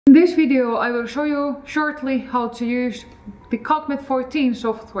In this video I will show you shortly how to use the Calcmet 14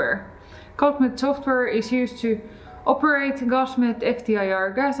 software. Calcmet software is used to operate Calcmet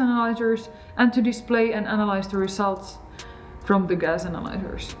FTIR gas analyzers and to display and analyze the results from the gas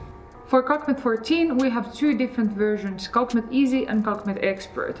analyzers. For Calcmet 14 we have two different versions, Calcmet Easy and Calcmet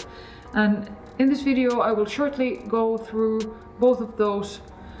Expert. And in this video I will shortly go through both of those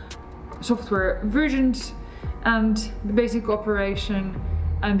software versions and the basic operation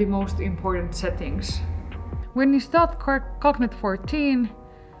and the most important settings. When you start Calcmet 14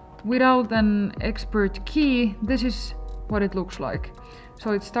 without an expert key, this is what it looks like.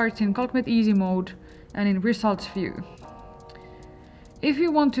 So it starts in Calcmet Easy mode and in results view. If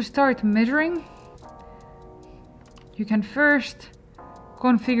you want to start measuring, you can first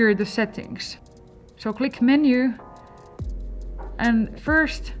configure the settings. So click menu and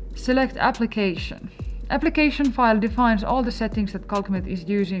first select application. Application file defines all the settings that Calcmet is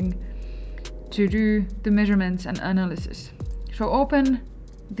using to do the measurements and analysis. So open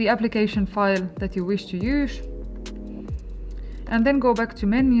the application file that you wish to use and then go back to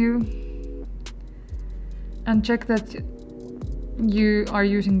menu and check that you are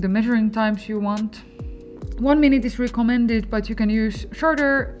using the measuring times you want. 1 minute is recommended, but you can use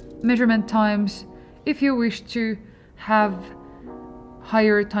shorter measurement times if you wish to have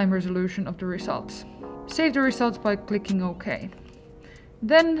higher time resolution of the results. Save the results by clicking OK.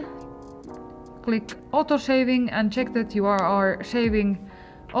 Then click Autosaving and check that you are saving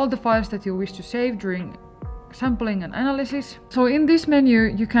all the files that you wish to save during sampling and analysis. So in this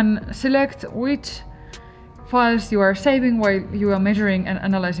menu you can select which files you are saving while you are measuring and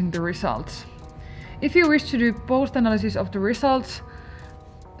analyzing the results. If you wish to do post-analysis of the results,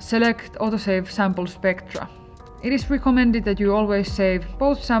 select Autosave Sample Spectra. It is recommended that you always save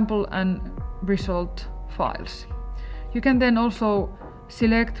both sample and result files. You can then also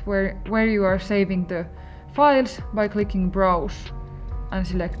select where you are saving the files by clicking Browse and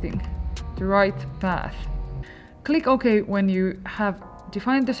selecting the right path. Click OK when you have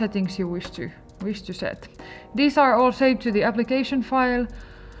defined the settings you wish to set. These are all saved to the application file,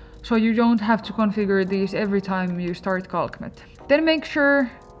 so you don't have to configure these every time you start Calcmet. Then make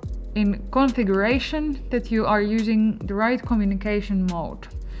sure in configuration that you are using the right communication mode.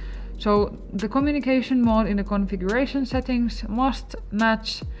 So the communication mode in the configuration settings must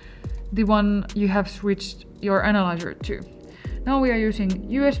match the one you have switched your analyzer to. Now we are using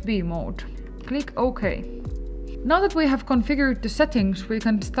USB mode. Click OK. Now that we have configured the settings, we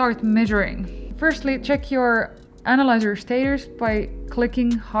can start measuring. Firstly, check your analyzer status by clicking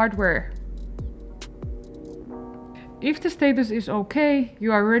Hardware. If the status is OK,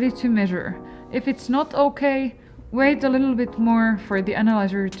 you are ready to measure. If it's not OK, wait a little bit more for the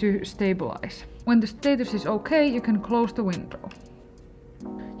analyzer to stabilize. When the status is OK, you can close the window.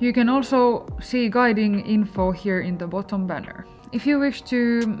 You can also see guiding info here in the bottom banner. If you wish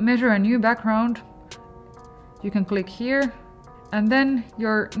to measure a new background, you can click here and then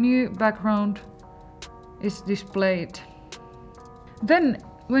your new background is displayed. Then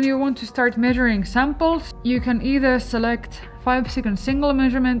when you want to start measuring samples, you can either select 5-second single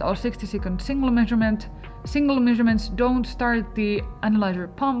measurement or 60-second single measurement. Single measurements don't start the analyzer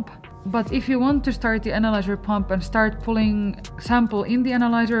pump, but if you want to start the analyzer pump and start pulling sample in the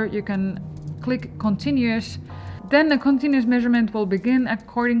analyzer, you can click continuous. Then a continuous measurement will begin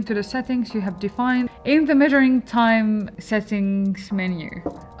according to the settings you have defined in the measuring time settings menu.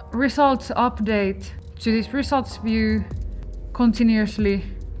 Results update to this results view continuously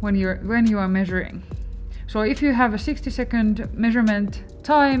when you are measuring. So if you have a 60-second measurement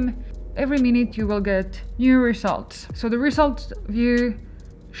time, every minute you will get new results. So the results view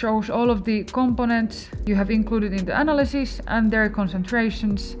shows all of the components you have included in the analysis and their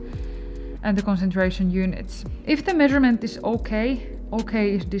concentrations and the concentration units. If the measurement is OK,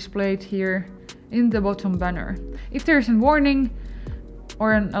 OK is displayed here in the bottom banner. If there is a warning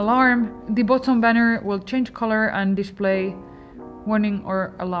or an alarm, the bottom banner will change color and display warning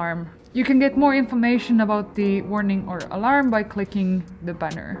or alarm. You can get more information about the warning or alarm by clicking the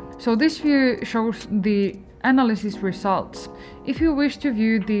banner. So this view shows the analysis results. If you wish to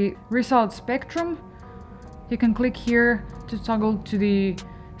view the result spectrum, you can click here to toggle to the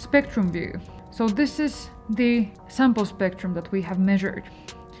spectrum view. So this is the sample spectrum that we have measured.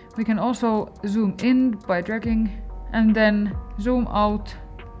 We can also zoom in by dragging and then zoom out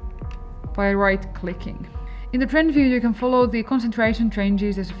by right clicking. In the trend view, you can follow the concentration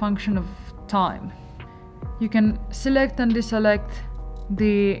changes as a function of time. You can select and deselect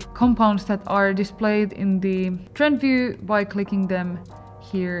the compounds that are displayed in the trend view by clicking them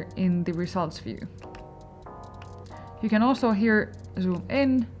here in the results view. You can also here zoom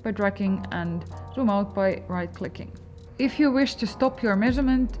in by dragging and zoom out by right clicking. If you wish to stop your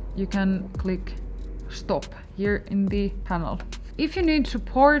measurement, you can click stop here in the panel. If you need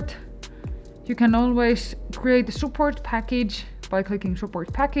support, you can always create a support package by clicking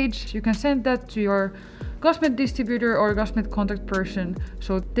support package. You can send that to your Calcmet distributor or Calcmet contact person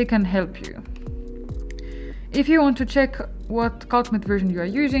so they can help you. If you want to check what Calcmet version you are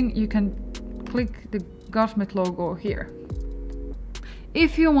using, you can click the Calcmet logo here.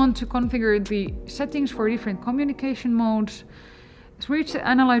 If you want to configure the settings for different communication modes, switch the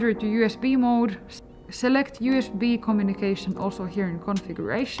analyzer to USB mode, select USB communication also here in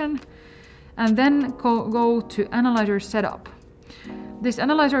configuration, and then go to analyzer setup. This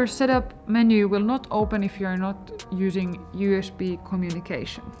analyzer setup menu will not open if you are not using USB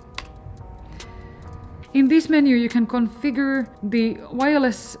communication. In this menu you can configure the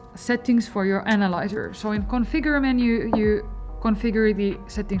wireless settings for your analyzer. So in configure menu you configure the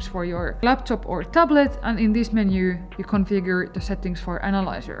settings for your laptop or tablet, and in this menu you configure the settings for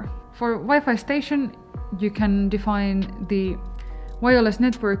analyzer. For Wi-Fi station you can define the wireless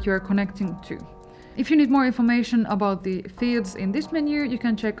network you are connecting to. If you need more information about the fields in this menu, you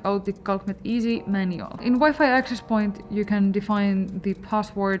can check out the Calcmet Easy manual. In Wi-Fi access point you can define the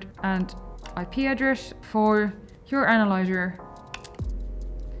password and IP address for your analyzer.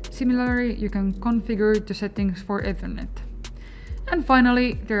 Similarly, you can configure the settings for Ethernet. And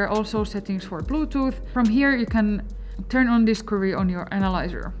finally, there are also settings for Bluetooth. From here you can turn on Discovery on your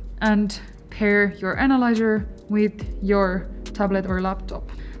analyzer and pair your analyzer with your tablet or laptop.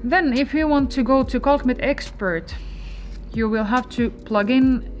 Then if you want to go to Calcmet Expert, you will have to plug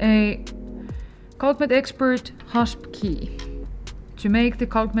in a Calcmet Expert hasp key to make the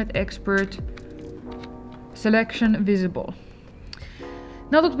Calcmet Expert selection visible.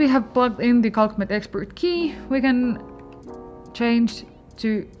 Now that we have plugged in the Calcmet Expert key, we can change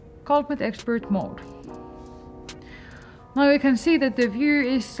to Calcmet Expert mode. Now we can see that the view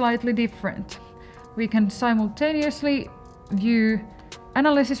is slightly different. We can simultaneously view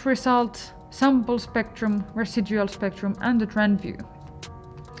analysis results, sample spectrum, residual spectrum, and the trend view.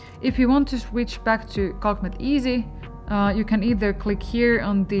 If you want to switch back to Calcmet Easy, you can either click here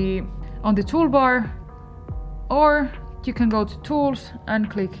on the toolbar, or you can go to Tools and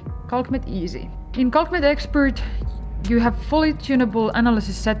click Calcmet Easy. In Calcmet Expert, you have fully tunable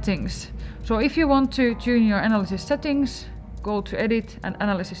analysis settings. So if you want to tune your analysis settings, go to Edit and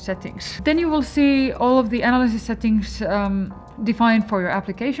Analysis Settings. Then you will see all of the analysis settings defined for your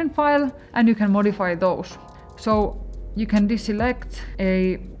application file, and you can modify those. So you can deselect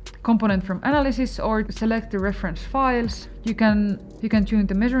a component from analysis or select the reference files. You can tune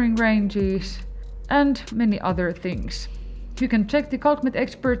the measuring ranges and many other things. You can check the Calcmet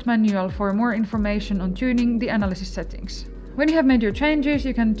Expert manual for more information on tuning the analysis settings. When you have made your changes,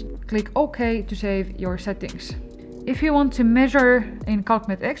 you can click OK to save your settings. If you want to measure in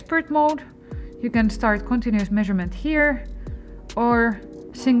Calcmet Expert mode, you can start continuous measurement here or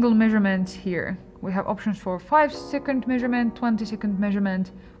single measurements here. We have options for 5-second measurement, 20-second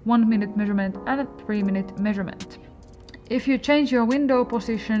measurement, 1-minute measurement, and a 3-minute measurement. If you change your window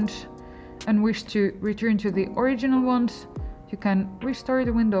positions and wish to return to the original ones, you can restore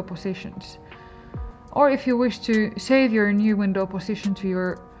the window positions. Or if you wish to save your new window position to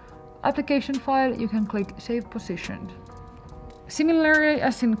your application file, you can click Save Position. Similarly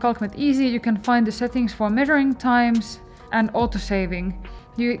as in Calcmet Easy, you can find the settings for measuring times and auto-saving.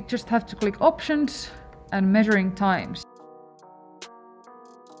 You just have to click Options and Measuring Times.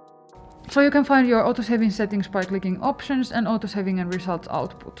 So you can find your auto-saving settings by clicking Options and Auto-saving and Results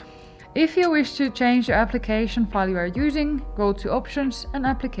Output. If you wish to change the application file you are using, go to Options and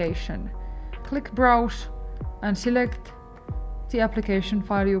Application. Click Browse and select the application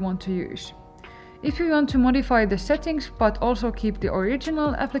file you want to use. If you want to modify the settings but also keep the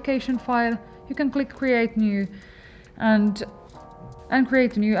original application file, you can click Create New and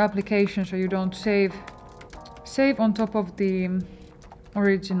create a new application so you don't save on top of the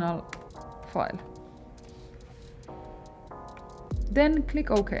original file. Then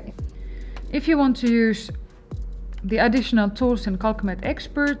click OK. If you want to use the additional tools in Calcmet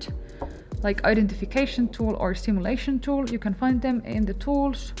Expert, like identification tool or simulation tool, you can find them in the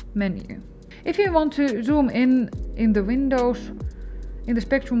Tools menu. If you want to zoom in the windows, in the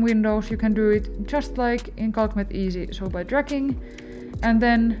spectrum windows, you can do it just like in Calcmet Easy, so by dragging and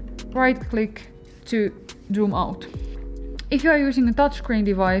then right click to zoom out. If you are using a touchscreen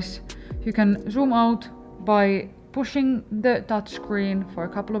device, you can zoom out by pushing the touchscreen for a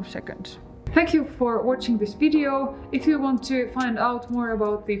couple of seconds. Thank you for watching this video. If you want to find out more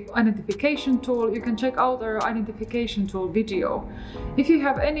about the identification tool, you can check out our identification tool video. If you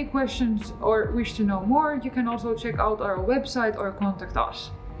have any questions or wish to know more, you can also check out our website or contact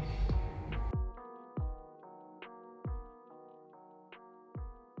us.